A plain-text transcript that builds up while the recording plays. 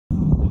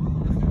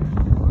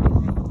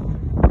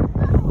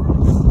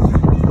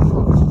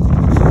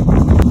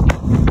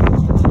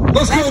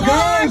Let's go,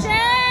 guys.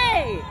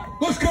 RJ.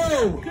 Let's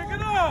go. Kick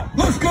it up.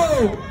 Let's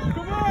go.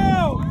 Come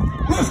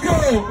on. Let's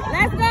go.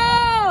 Let's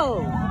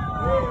go.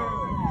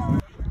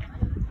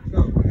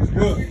 It's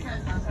good.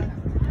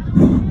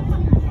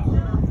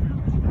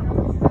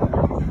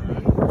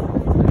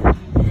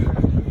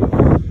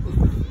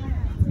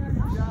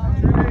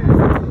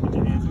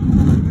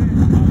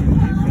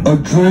 A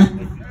drink.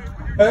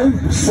 Hey,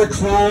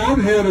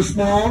 6-1 here this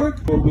morning.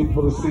 For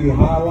people to see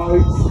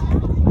highlights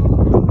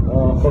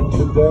from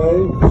today.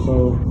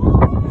 So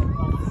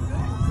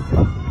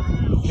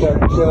check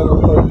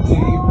Channel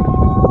 13.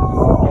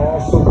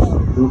 Awesome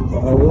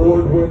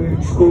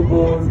award-winning school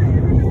board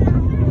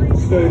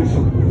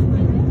station.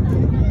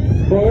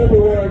 Well,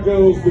 everywhere I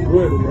go is the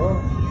gritty, huh?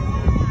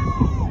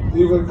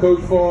 Even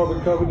Coach Favre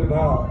at Covington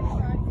High.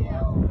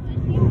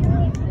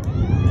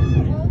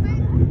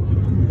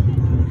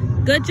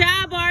 Good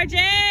job,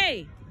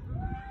 RJ.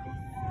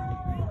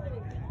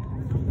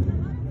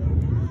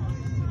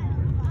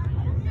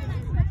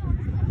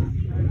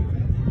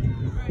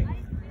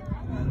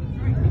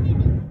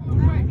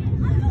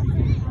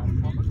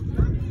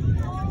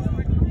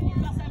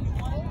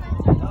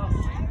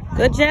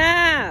 Good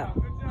job.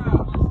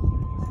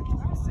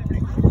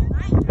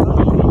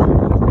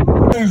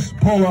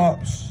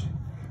 Pull-ups.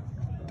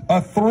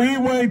 A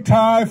three-way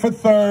tie for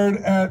third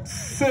at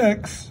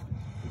 6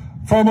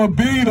 from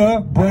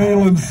Abita,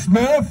 Braylon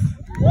Smith.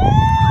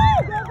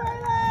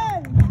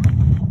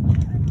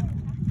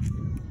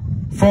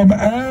 From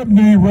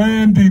Abney,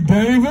 Randy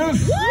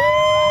Davis.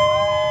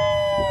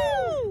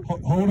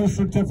 Hold a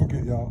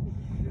certificate, y'all.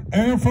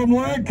 And from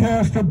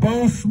Lancaster,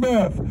 Bo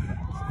Smith,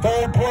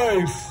 third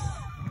place.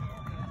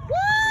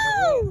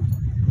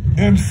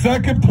 In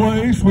second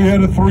place, we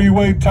had a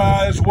three-way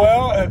tie as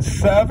well at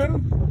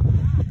 7.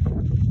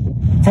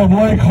 From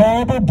Lake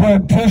Harbor,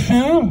 Brent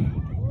Tissue.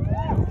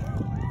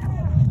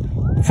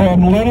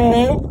 From Little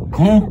Oak,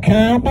 Luke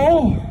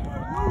Campbell.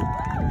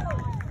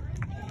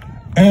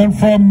 And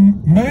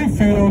from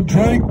Mayfield,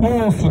 Drake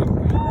Wilson.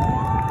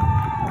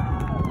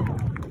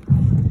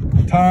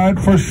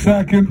 Tied for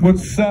second with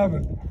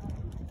 7.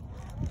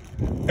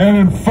 And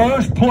in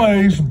first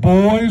place,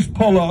 boys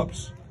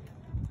pull-ups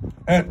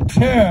at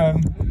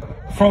 10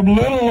 from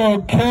Little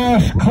Oak,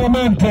 Cash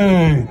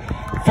Clemente.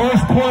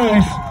 First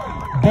place,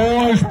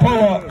 boys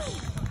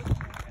pull-ups.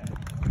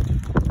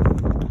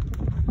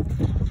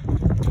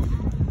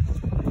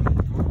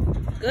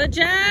 Good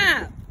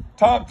job.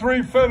 Top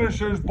 3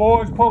 finishers,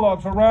 boys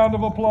pull-ups. A round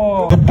of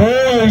applause. The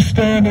boys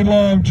standing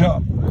long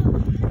jump.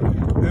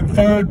 In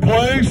third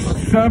place,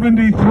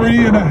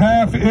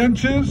 73.5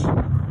 inches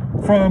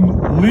from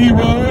Lee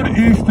Road,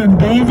 Easton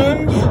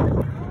Duvans.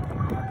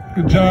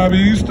 Good job,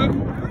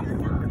 Easton.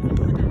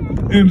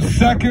 In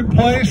second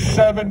place,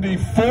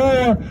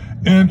 74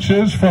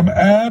 inches from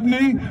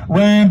Abney,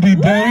 Randy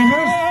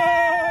Davis.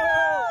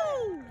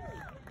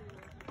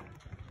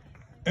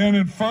 And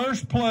in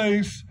first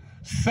place,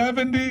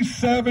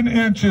 77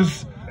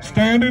 inches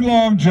standing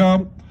long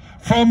jump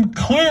from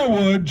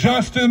Clearwood,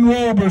 Justin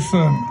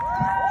Roberson.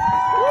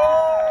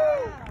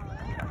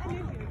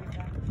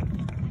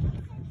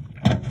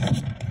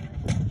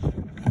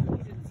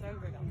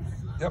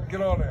 Yep,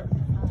 get on there.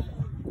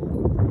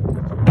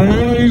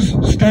 Boys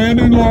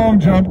standing long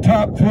jump,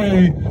 top 3,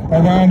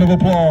 a round of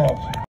applause.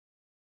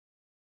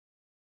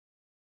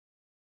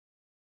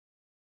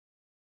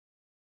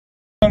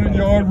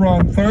 Yard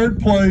run, third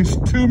place,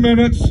 2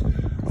 minutes,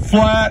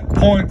 flat,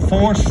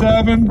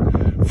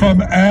 .47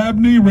 from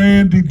Abney,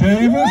 Randy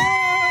Davis.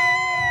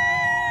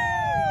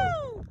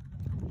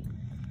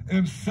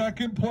 In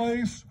second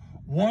place,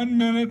 1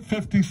 minute,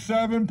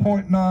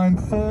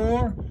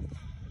 57.94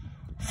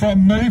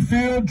 from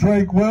Mayfield,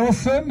 Drake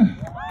Wilson.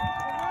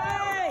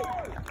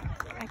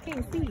 I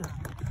can't see.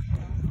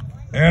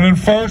 And in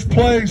first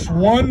place,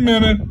 1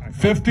 minute,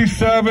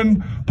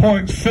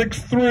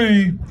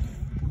 57.63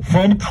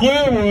 from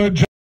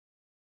Clearwood.